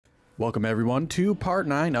Welcome everyone to part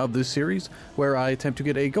 9 of this series, where I attempt to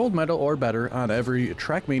get a gold medal or better on every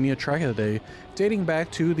Trackmania track of the day, dating back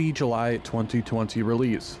to the July 2020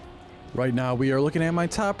 release. Right now we are looking at my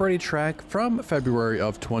top rated track from February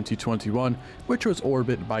of 2021, which was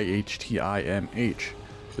Orbit by HTIMH.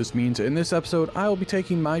 This means in this episode I will be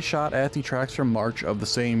taking my shot at the tracks from March of the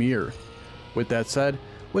same year. With that said,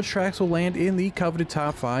 which tracks will land in the coveted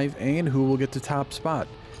top 5 and who will get the top spot?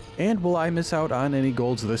 And will I miss out on any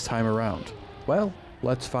golds this time around? Well,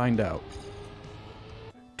 let's find out.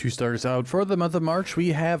 To start us out for the month of March, we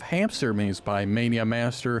have Hamster Maze by Mania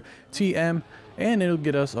Master TM, and it'll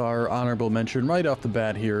get us our honorable mention right off the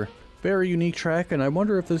bat here. Very unique track, and I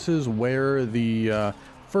wonder if this is where the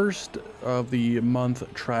first of the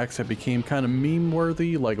month tracks have became kind of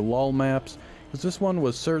meme-worthy, like lol maps, because this one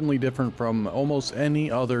was certainly different from almost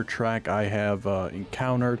any other track I have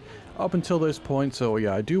encountered up until this point. So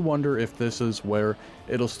yeah, I do wonder if this is where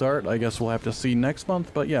it'll start. I guess we'll have to see next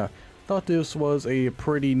month, but yeah, thought this was a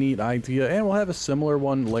pretty neat idea, and we'll have a similar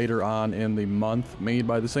one later on in the month made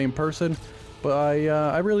by the same person. But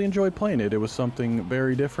I really enjoyed playing it. It was something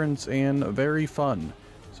very different and very fun.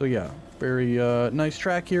 So yeah, very nice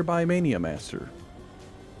track here by Mania Master.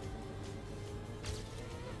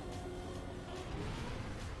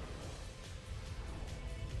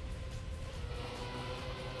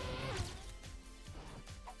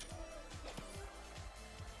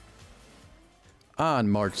 On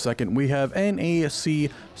March 2nd, we have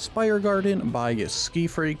NASC Spire Garden by Ski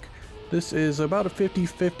Freak. This is about a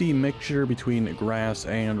 50-50 mixture between grass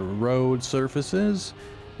and road surfaces.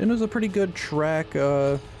 And it was a pretty good track,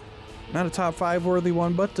 not a top 5 worthy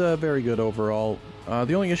one, but very good overall.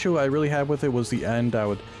 The only issue I really had with it was the end. I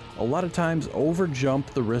would a lot of times over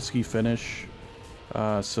jump the risky finish.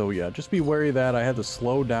 So yeah, just be wary of that. I had to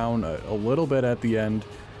slow down a little bit at the end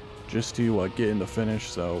just to get in the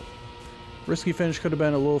finish, so risky finish could have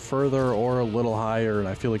been a little further or a little higher, and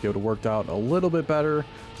I feel like it would have worked out a little bit better,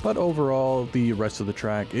 but overall the rest of the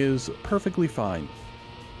track is perfectly fine.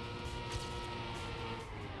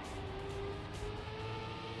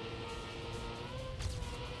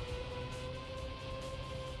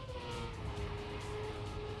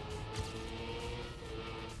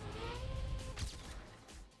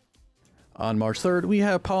 On March 3rd, we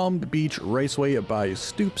have Palm Beach Raceway by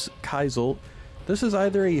Stoops Keisel. This is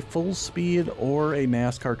either a full speed or a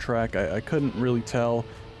NASCAR track. I couldn't really tell.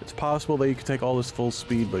 It's possible that you could take all this full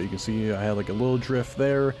speed, but you can see I had like a little drift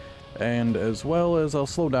there, and as well as I'll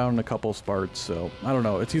slow down in a couple spots, so I don't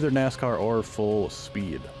know. It's either NASCAR or full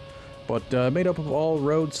speed. But made up of all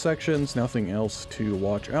road sections, nothing else to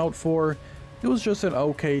watch out for. It was just an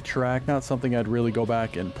okay track, not something I'd really go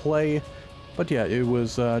back and play, but yeah, it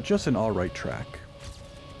was just an alright track.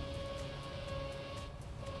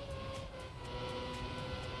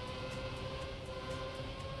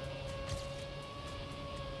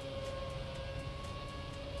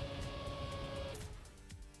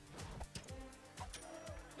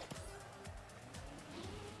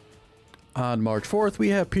 On March 4th, we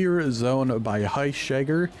have Pure Zone by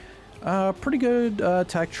Heishager. Pretty good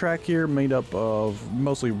tech track here, made up of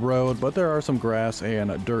mostly road, but there are some grass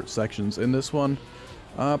and dirt sections in this one.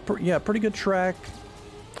 Yeah, pretty good track.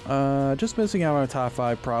 Just missing out on a top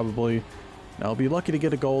 5 probably. I'll be lucky to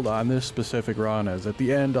get a gold on this specific run, as at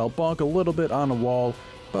the end I'll bonk a little bit on a wall,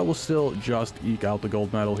 but we'll still just eke out the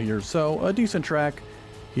gold medal here. So a decent track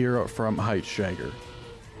here from Heishager.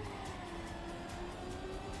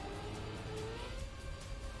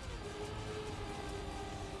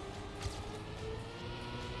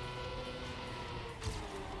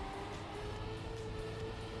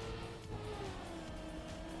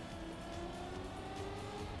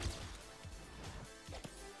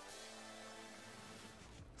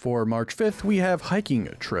 For March 5th, we have Hiking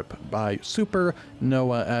Trip by Super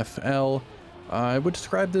Noah FL. I would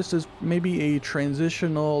describe this as maybe a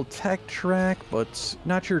transitional tech track, but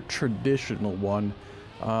not your traditional one.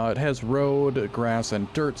 It has road, grass,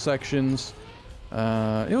 and dirt sections.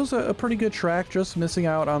 It was a pretty good track, just missing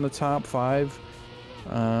out on the top 5.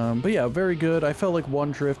 But yeah, very good. I felt like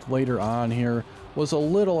one drift later on here was a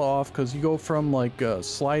little off, because you go from like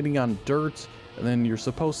sliding on dirt, and then you're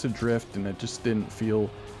supposed to drift, and it just didn't feel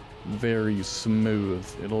very smooth.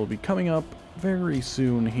 It'll be coming up very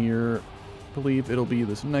soon here. I believe it'll be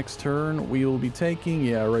this next turn we will be taking.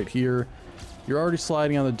 Yeah, right here. You're already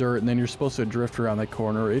sliding on the dirt, and then you're supposed to drift around that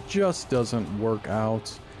corner. It just doesn't work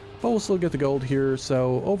out. But we'll still get the gold here,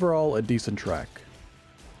 so overall a decent track.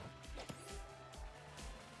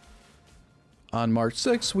 On March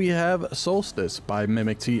 6th, we have Solstice by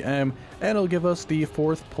Mimic TM, and it'll give us the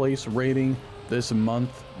 4th place rating this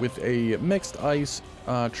month with a mixed ice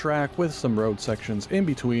track with some road sections in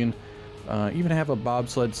between. Even have a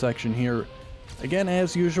bobsled section here. Again,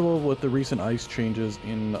 as usual with the recent ice changes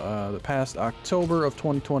in the past October of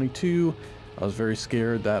 2022, I was very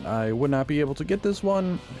scared that I would not be able to get this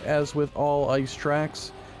one, as with all ice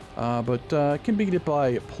tracks, but can beat it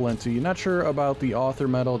by plenty. Not sure about the author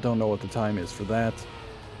medal, don't know what the time is for that,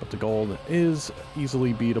 but the gold is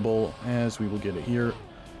easily beatable, as we will get it here.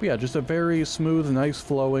 But yeah, just a very smooth, nice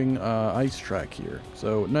flowing ice track here.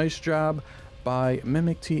 So nice job by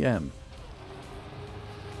Mimic TM.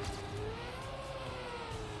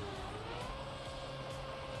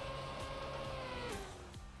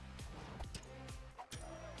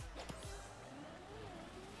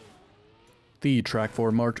 The track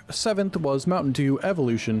for March 7th was Mountain Dew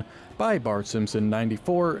Evolution by Bart Simpson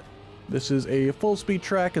 94. This is a full speed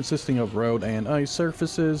track consisting of road and ice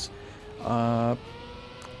surfaces. A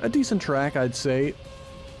decent track, I'd say.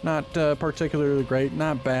 Not particularly great,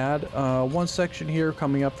 not bad. One section here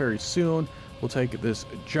coming up very soon. We'll take this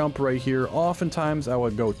jump right here. Oftentimes I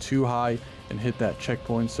would go too high and hit that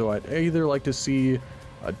checkpoint, so I'd either like to see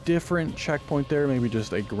a different checkpoint there, maybe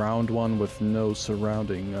just a ground one with no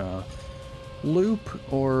surrounding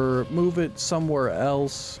loop, or move it somewhere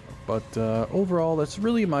else. But overall, that's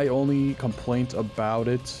really my only complaint about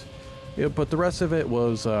it. Yeah, but the rest of it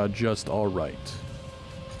was just alright.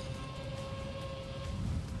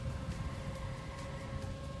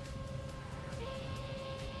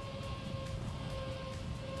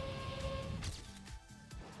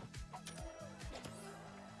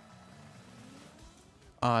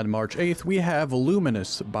 On March 8th, we have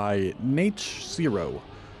Luminous by Nate0.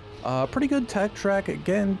 Pretty good tech track.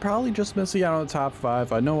 Again, probably just missing out on the top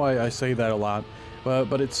 5. I know I say that a lot,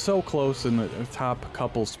 but it's so close in the top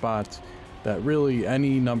couple spots that really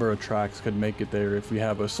any number of tracks could make it there if we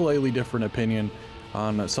have a slightly different opinion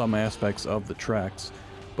on some aspects of the tracks.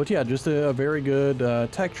 But yeah, just a very good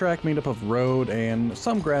tech track made up of road and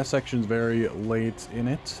some grass sections very late in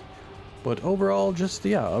it. But overall, just,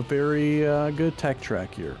 yeah, a very good tech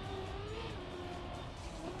track here.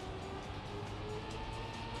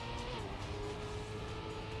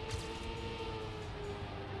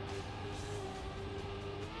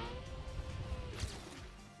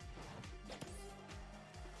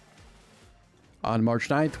 On March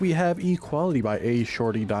 9th, we have Equality by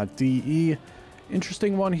ashorty.de.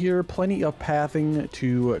 Interesting one here, plenty of pathing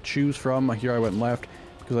to choose from. Here I went left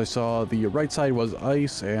because I saw the right side was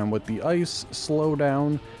ice, and with the ice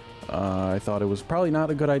slowdown, I thought it was probably not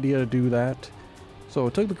a good idea to do that. So I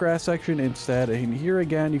took the grass section instead, and here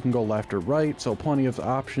again you can go left or right, so plenty of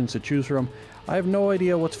options to choose from. I have no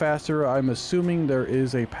idea what's faster. I'm assuming there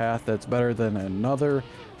is a path that's better than another,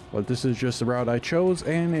 but this is just the route I chose,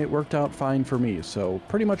 and it worked out fine for me. So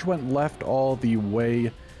pretty much went left all the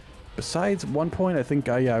way. Besides one point, I think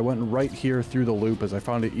I went right here through the loop, as I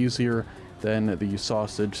found it easier than the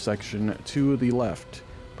sausage section to the left.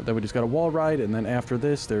 But then we just got a wall ride, and then after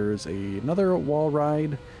this there's another wall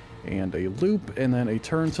ride and a loop, and then a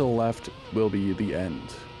turn to the left will be the end.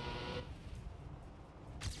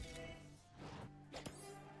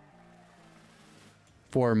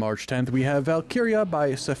 For March 10th, we have Valkyria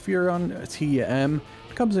by Sephiron TM.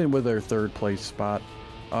 It comes in with their third place spot.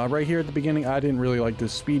 Right here at the beginning, I didn't really like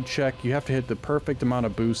this speed check. You have to hit the perfect amount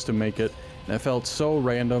of boost to make it, and it felt so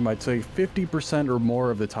random. I'd say 50% or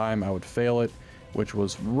more of the time I would fail it, which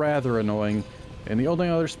was rather annoying. And the only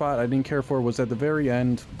other spot I didn't care for was at the very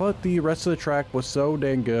end, but the rest of the track was so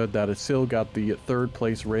dang good that it still got the third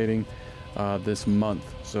place rating this month.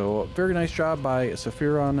 So very nice job by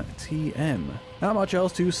Sephiron TM. Not much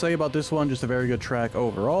else to say about this one, just a very good track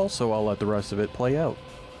overall, so I'll let the rest of it play out.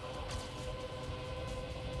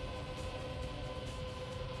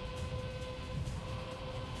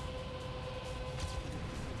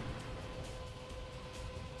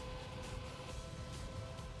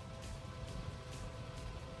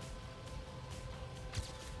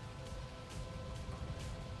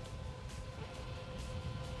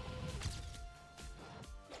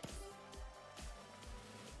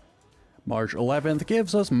 March 11th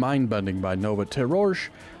gives us Mindbending by Nova Terrorsh.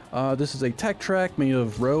 This is a tech track made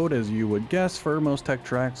of road, as you would guess for most tech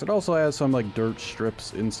tracks. It also has some like dirt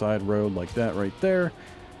strips inside road like that right there.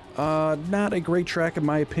 Not a great track in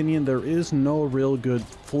my opinion. There is no real good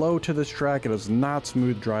flow to this track. It is not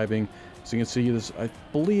smooth driving. So you can see this, I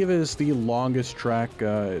believe, is the longest track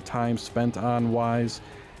time spent on wise.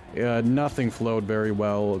 Nothing flowed very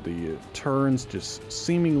well. The turns just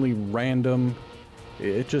seemingly random.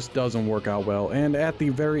 It just doesn't work out well, and at the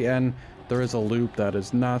very end there is a loop that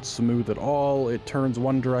is not smooth at all. It turns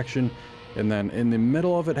one direction, and then in the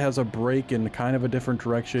middle of it has a break in kind of a different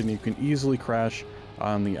direction. You can easily crash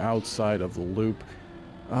on the outside of the loop.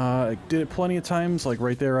 I did it plenty of times, like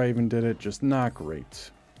right there I even did it, just not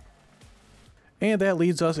great. And that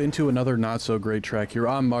leads us into another not so great track here.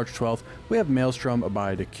 On March 12th, we have Maelstrom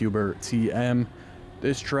by the Cuber TM.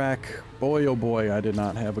 This track, boy oh boy, I did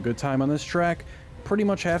not have a good time on this track. Pretty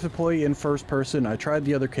much have to play in first person. I tried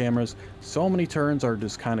the other cameras. So many turns are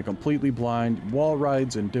just kind of completely blind. Wall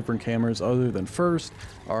rides and different cameras other than first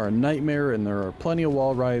are a nightmare, and there are plenty of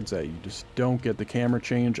wall rides that you just don't get the camera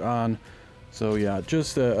change on. So yeah,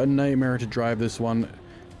 just a nightmare to drive this one.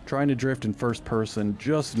 Trying to drift in first person,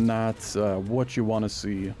 just not what you want to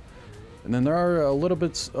see. And then there are a little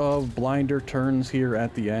bits of blinder turns here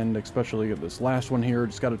at the end, especially this last one here.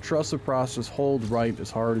 Just got to trust the process, hold right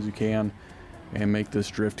as hard as you can, and make this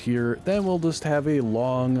drift here. Then we'll just have a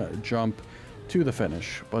long jump to the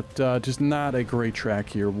finish. But just not a great track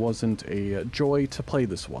here. Wasn't a joy to play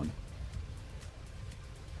this one.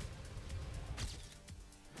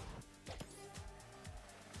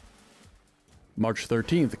 March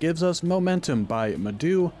 13th gives us Momentum by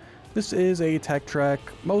Madu. This is a tech track,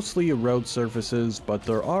 mostly road surfaces, but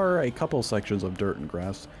there are a couple sections of dirt and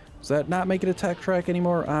grass. Does that not make it a tech track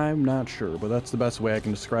anymore? I'm not sure, but that's the best way I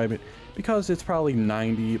can describe it, because it's probably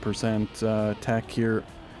 90% tech here.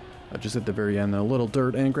 Just at the very end, a little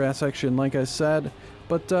dirt and grass section, like I said.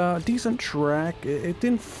 But decent track. It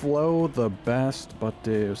didn't flow the best, but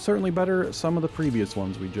it was certainly better than some of the previous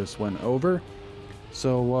ones we just went over.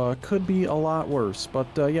 So could be a lot worse, but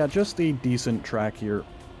yeah, just a decent track here.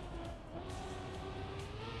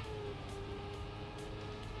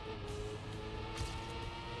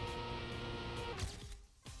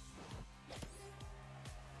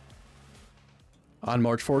 On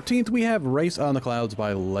March 14th, we have Race on the Clouds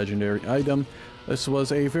by Legendary Item. This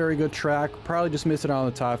was a very good track, probably just missed it on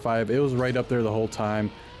the top 5. It was right up there the whole time.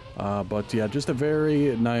 But yeah, just a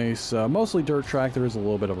very nice, mostly dirt track. There is a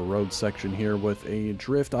little bit of a road section here with a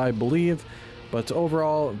drift, I believe. But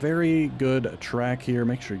overall, very good track here.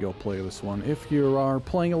 Make sure you go play this one. If you are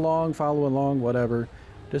playing along, follow along, whatever.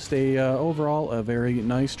 Just overall, a very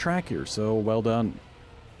nice track here. So well done.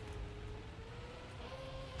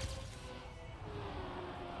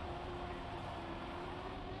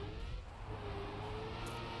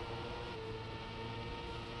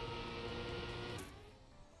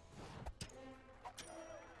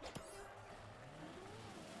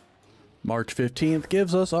 March 15th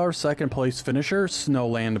gives us our second place finisher,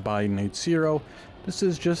 Snowland by Nate Zero. This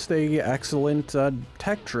is just a excellent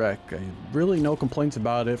tech track. Really no complaints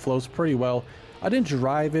about it. Flows pretty well. I didn't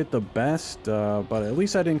drive it the best, but at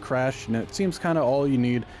least I didn't crash, and it seems kind of all you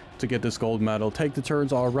need to get this gold medal. Take the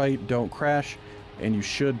turns all right, don't crash, and you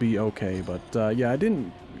should be okay. But yeah, I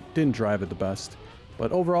didn't drive it the best.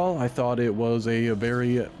 But overall, I thought it was a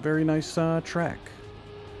very, very nice track.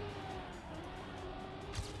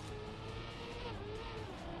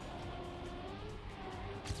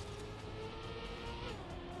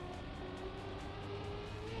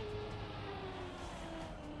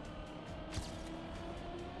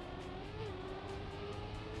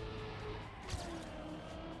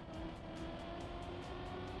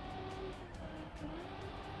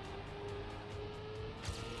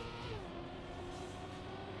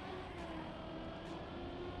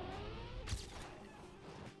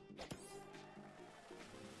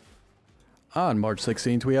 On March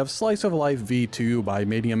 16th, we have Slice of Life V2 by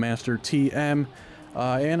Media Master TM,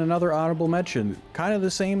 and another honorable mention. Kind of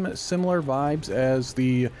the same, similar vibes as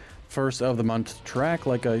the first of the month track,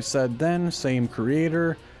 like I said then, same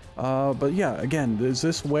creator. But yeah, again, is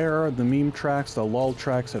this where the meme tracks, the lull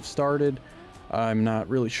tracks have started? I'm not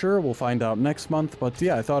really sure, we'll find out next month, but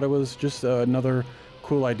yeah, I thought it was just another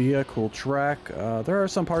cool idea, cool track. There are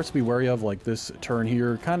some parts to be wary of, like this turn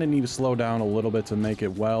here, kind of need to slow down a little bit to make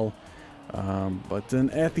it well. But then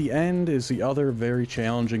at the end is the other very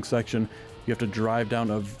challenging section. You have to drive down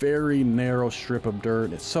a very narrow strip of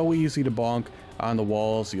dirt. It's so easy to bonk on the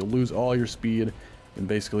walls. You'll lose all your speed and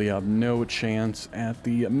basically have no chance at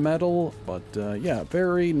the medal. But yeah,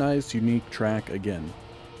 very nice, unique track again.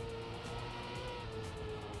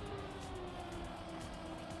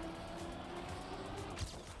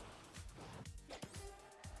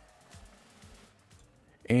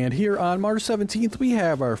 And here on March 17th, we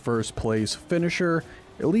have our first place finisher,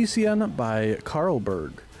 Elysian by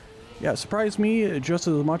Carlberg. Yeah, surprised me just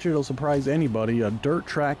as much as it'll surprise anybody. A dirt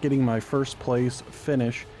track getting my first place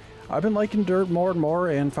finish. I've been liking dirt more and more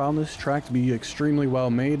and found this track to be extremely well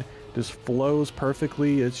made. Just flows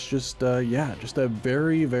perfectly. It's just, yeah, just a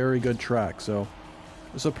very, very good track. So,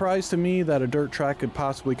 a surprise to me that a dirt track could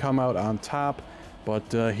possibly come out on top, but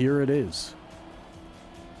here it is.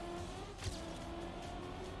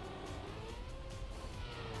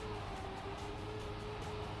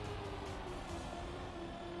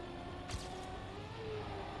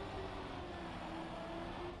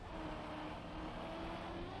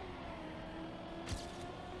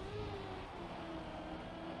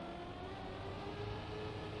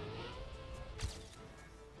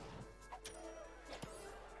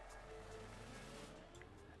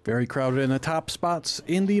 Very crowded in the top spots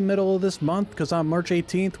in the middle of this month, because on March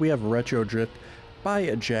 18th we have Retro Drift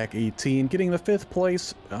by Jack 18 getting the 5th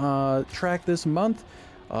place track this month.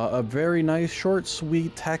 A very nice, short,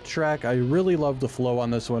 sweet tech track. I really love the flow on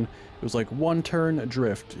this one. It was like one turn,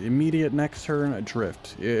 drift, immediate next turn,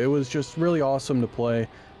 drift. It was just really awesome to play.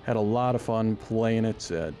 Had a lot of fun playing it.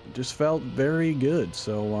 Just felt very good.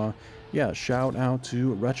 So yeah, shout out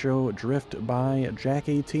to Retro Drift by Jack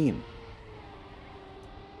 18.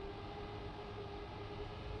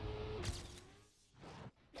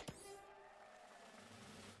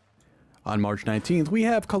 On March 19th, we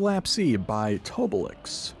have Collapse by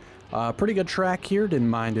Tobalix. Pretty good track here, didn't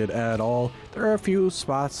mind it at all. There are a few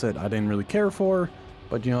spots that I didn't really care for,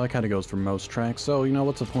 but you know, that kind of goes for most tracks, so you know,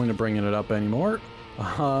 what's the point of bringing it up anymore?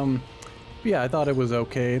 Yeah, I thought it was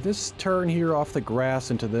okay. This turn here off the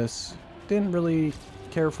grass into this, didn't really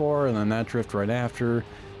care for, and then that drift right after,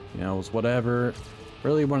 you know, was whatever.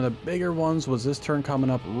 Really, one of the bigger ones was this turn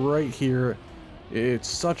coming up right here. It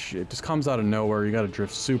just comes out of nowhere. You gotta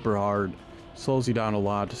drift super hard, slows you down a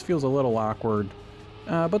lot, just feels a little awkward.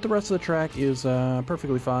 But the rest of the track is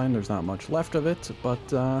perfectly fine. There's not much left of it,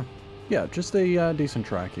 but yeah, just a decent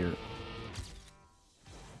track here.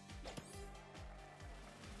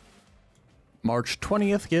 March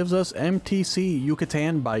 20th gives us MTC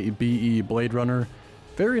Yucatan by BE Blade Runner.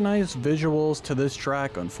 Very nice visuals to this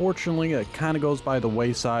track. Unfortunately, it kind of goes by the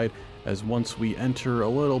wayside, as once we enter a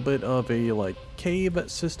little bit of a like cave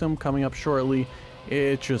system coming up shortly,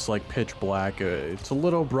 it's just like pitch black. It's a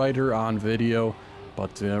little brighter on video,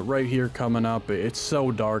 but right here coming up, it's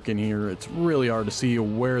so dark in here, it's really hard to see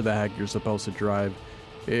where the heck you're supposed to drive.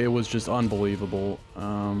 It was just unbelievable.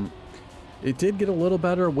 It did get a little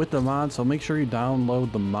better with the mod, so make sure you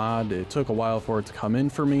download the mod. It took a while for it to come in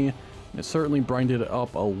for me. It certainly brightened it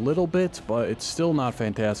up a little bit, but it's still not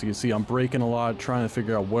fantastic. You see, I'm braking a lot, trying to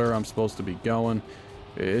figure out where I'm supposed to be going.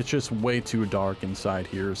 It's just way too dark inside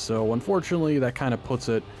here, so unfortunately that kind of puts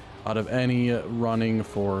it out of any running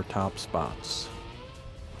for top spots.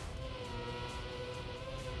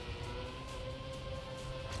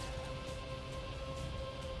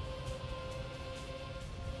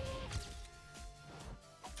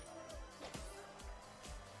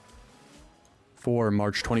 For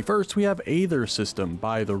March 21st, we have Aether System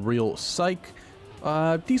by The Real Psych.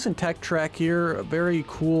 Decent tech track here, very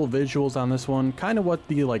cool visuals on this one. Kind of what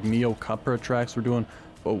the like Neo Cupra tracks were doing,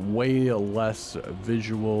 but way less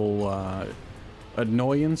visual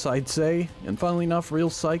annoyance, I'd say. And funnily enough, Real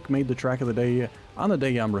Psych made the track of the day on the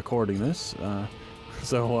day I'm recording this.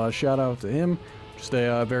 So shout out to him. Just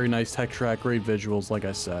a very nice tech track, great visuals, like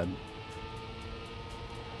I said.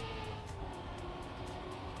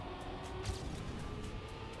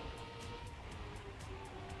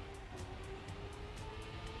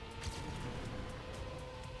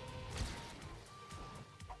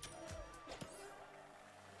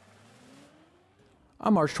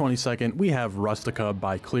 On March 22nd, we have Rustica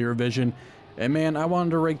by Clear Vision. And man, I wanted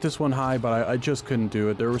to rank this one high, but I just couldn't do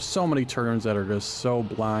it. There were so many turns that are just so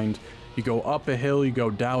blind. You go up a hill, you go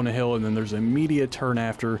down a hill, and then there's an immediate turn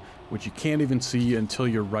after, which you can't even see until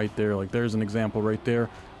you're right there. Like, there's an example right there.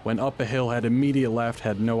 Went up a hill, had immediate left,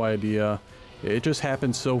 had no idea. It just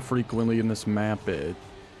happens so frequently in this map.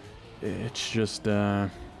 It's just,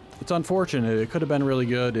 it's unfortunate. It could have been really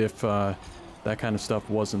good if that kind of stuff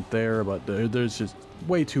wasn't there, but there's just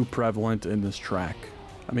way too prevalent in this track.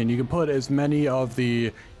 I mean, you can put as many of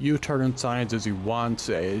the U-turn signs as you want,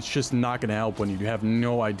 it's just not going to help when you have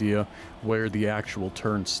no idea where the actual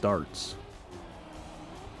turn starts.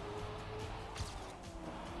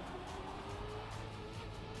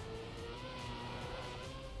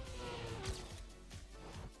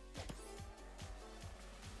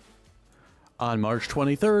 On March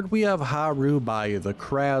 23rd, we have Haru by The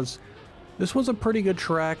Kraz. This was a pretty good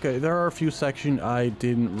track. There are a few sections I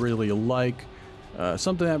didn't really like.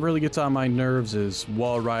 Something that really gets on my nerves is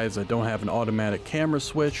wall rides that don't have an automatic camera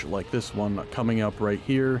switch, like this one coming up right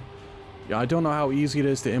here. Yeah, I don't know how easy it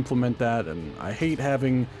is to implement that, and I hate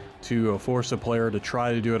having to force a player to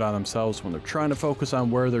try to do it on themselves when they're trying to focus on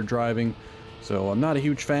where they're driving. So I'm not a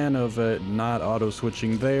huge fan of it not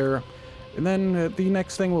auto-switching there. And then the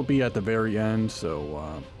next thing will be at the very end,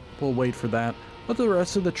 so we'll wait for that. But the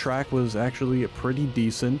rest of the track was actually pretty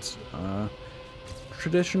decent.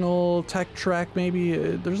 Traditional tech track, maybe.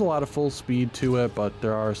 There's a lot of full speed to it, but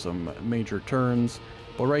there are some major turns.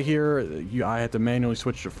 But right here, I had to manually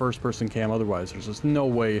switch to first-person cam, otherwise there's just no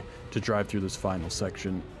way to drive through this final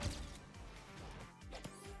section.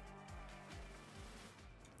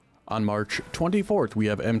 On March 24th, we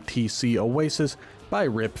have MTC Oasis by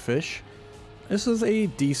Ripfish. This is a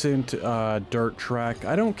decent dirt track.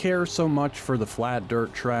 I don't care so much for the flat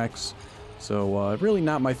dirt tracks, so really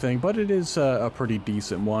not my thing, but it is a pretty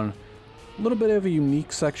decent one. A little bit of a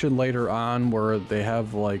unique section later on where they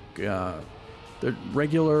have like the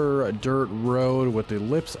regular dirt road with the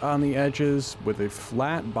lips on the edges with a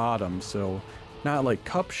flat bottom, so not like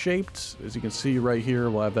cup shaped. As you can see right here,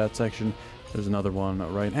 we'll have that section. There's another one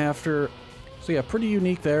right after. So yeah, pretty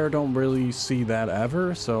unique there. Don't really see that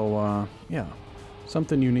ever, so yeah.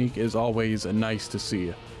 Something unique is always nice to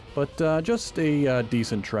see, but just a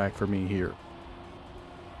decent track for me here.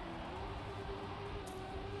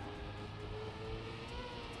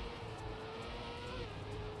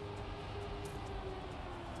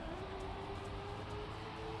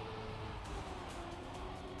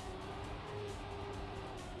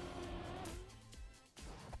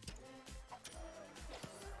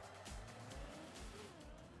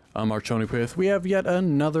 On March 25th, we have yet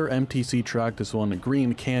another MTC track, this one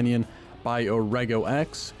Green Canyon by Orego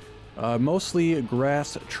X. Mostly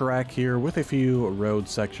grass track here with a few road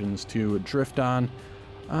sections to drift on.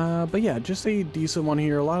 But yeah, just a decent one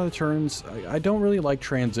here. A lot of the turns, I don't really like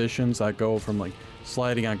transitions that go from like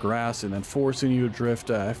sliding on grass and then forcing you to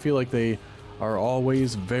drift. I feel like they are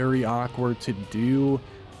always very awkward to do.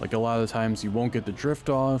 Like a lot of the times you won't get the drift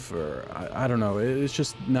off, or I don't know, it's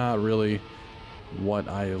just not really what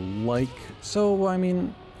I like. So I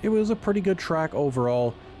mean, it was a pretty good track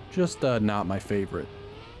overall, just not my favorite.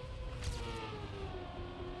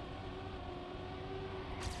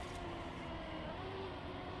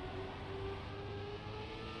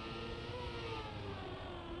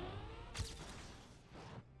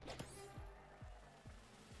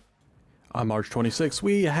 On March 26th,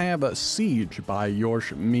 we have Siege by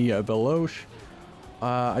Yorsh Mia Velosh.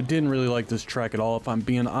 I didn't really like this track at all, if I'm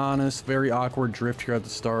being honest. Very awkward drift here at the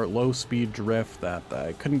start, low speed drift that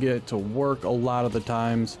I couldn't get to work a lot of the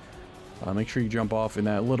times. Make sure you jump off in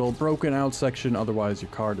that little broken out section, otherwise your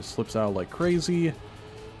car just slips out like crazy.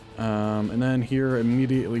 And then here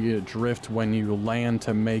immediately a drift when you land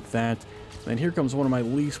to make that. And here comes one of my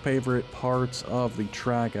least favorite parts of the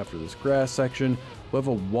track after this grass section. We have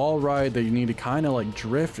a wall ride that you need to kind of like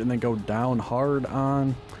drift and then go down hard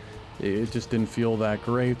on. It just didn't feel that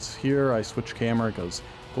great. Here I switched camera because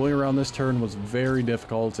going around this turn was very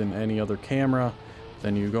difficult in any other camera.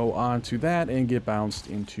 Then you go on to that and get bounced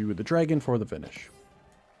into the dragon for the finish.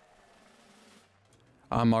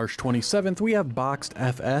 On March 27th, we have Boxed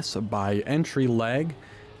FS by Entry Lag.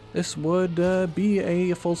 This would be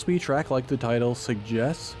a full speed track like the title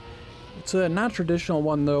suggests. It's a not traditional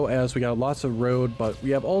one though, as we got lots of road, but we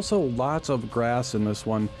have also lots of grass in this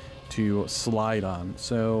one to slide on,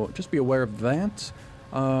 so just be aware of that.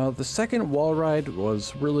 The second wall ride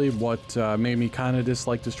was really what made me kind of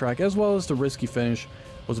dislike this track, as well as the risky finish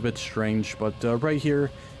was a bit strange. But right here,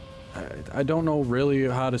 I don't know really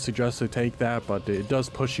how to suggest to take that, but it does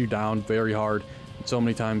push you down very hard. And so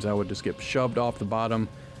many times I would just get shoved off the bottom.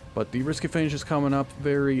 But the risky finish is coming up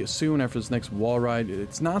very soon after this next wall ride.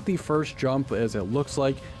 It's not the first jump as it looks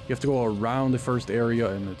like. You have to go around the first area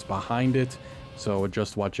and it's behind it. So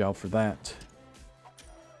just watch out for that.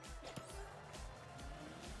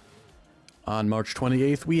 On March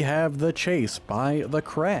 28th, we have The Chase by The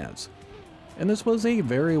Kraz. And this was a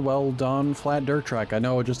very well done flat dirt track. I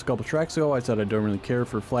know just a couple tracks ago I said I don't really care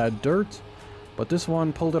for flat dirt, but this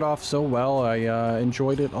one pulled it off so well. I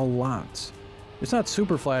enjoyed it a lot. It's not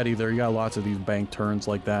super flat either. You got lots of these bank turns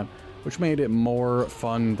like that, which made it more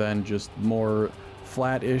fun than just more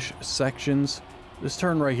flat-ish sections. This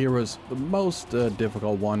turn right here was the most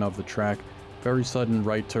difficult one of the track. Very sudden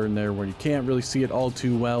right turn there where you can't really see it all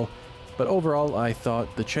too well. But overall, I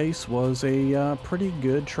thought The Chase was a pretty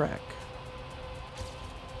good track.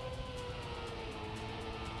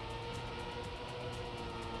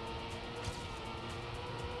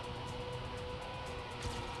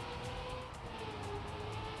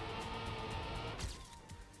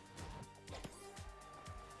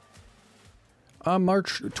 On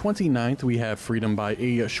March 29th, we have Freedom by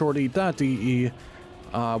a Shorty.de.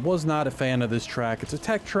 Was not a fan of this track. It's a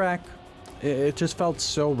tech track. It just felt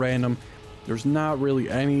so random. There's not really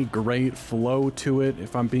any great flow to it,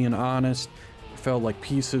 if I'm being honest. It felt like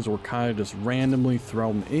pieces were kind of just randomly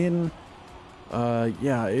thrown in.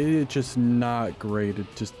 Yeah, it's just not great. It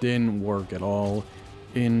just didn't work at all,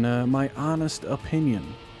 in my honest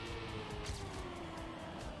opinion.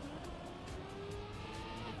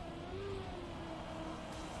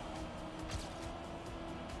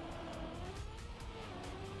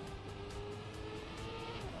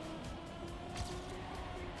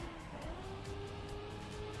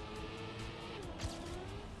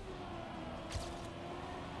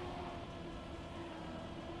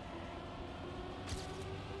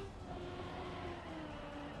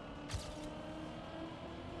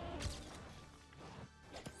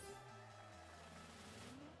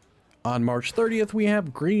 On March 30th, we have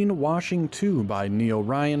Greenwashing 2 by Neil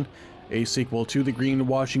Ryan, a sequel to the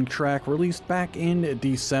Greenwashing track released back in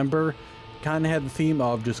December. Kinda had the theme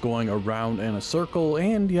of just going around in a circle,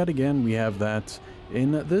 and yet again we have that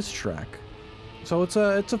in this track. So it's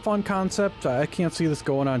a fun concept. I can't see this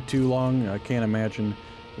going on too long. I can't imagine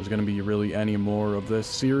there's going to be really any more of this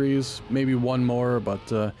series. Maybe one more, but if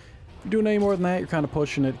you're doing any more than that, you're kind of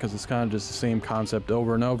pushing it because it's kind of just the same concept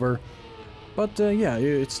over and over. But yeah,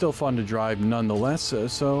 it's still fun to drive nonetheless,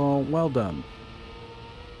 so well done.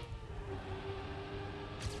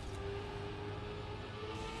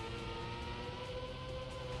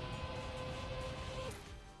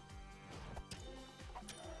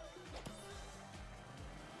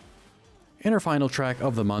 In our final track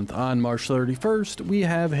of the month, on March 31st, we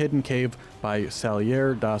have Hidden Cave by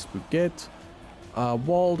Salier das Bouquet.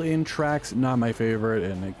 Walled-in tracks, not my favorite,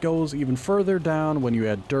 and it goes even further down when you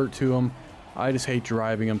add dirt to them. I just hate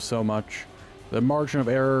driving them so much. The margin of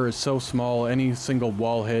error is so small, any single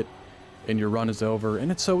wall hit and your run is over,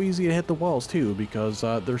 and it's so easy to hit the walls too because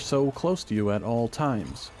they're so close to you at all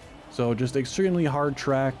times. So just extremely hard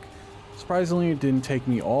track. Surprisingly, it didn't take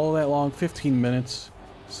me all that long, 15 minutes.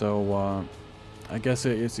 So I guess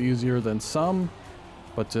it's easier than some,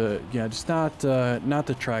 but yeah, just not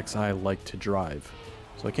the tracks I like to drive.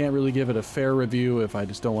 So I can't really give it a fair review if I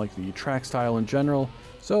just don't like the track style in general,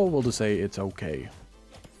 so we'll just say it's okay.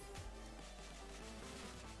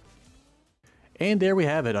 And there we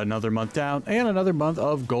have it, another month down and another month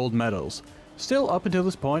of gold medals. Still, up until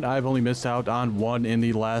this point, I've only missed out on one in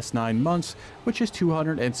the last 9 months, which is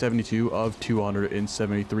 272 of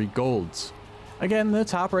 273 golds. Again, the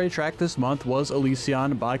top rated track this month was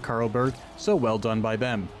Elysion by Carlberg, so well done by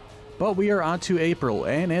them. But we are on to April,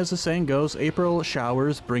 and as the saying goes, April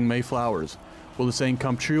showers bring May flowers. Will the saying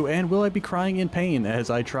come true, and will I be crying in pain as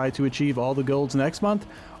I try to achieve all the golds next month,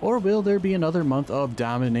 or will there be another month of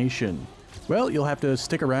domination? Well, you'll have to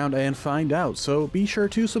stick around and find out, so be sure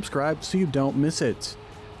to subscribe so you don't miss it.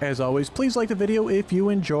 As always, please like the video if you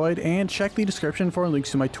enjoyed, and check the description for links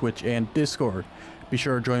to my Twitch and Discord. Be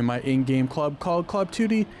sure to join my in-game club called Club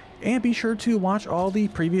Teuty, and be sure to watch all the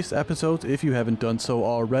previous episodes if you haven't done so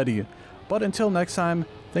already. But until next time,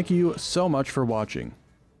 thank you so much for watching.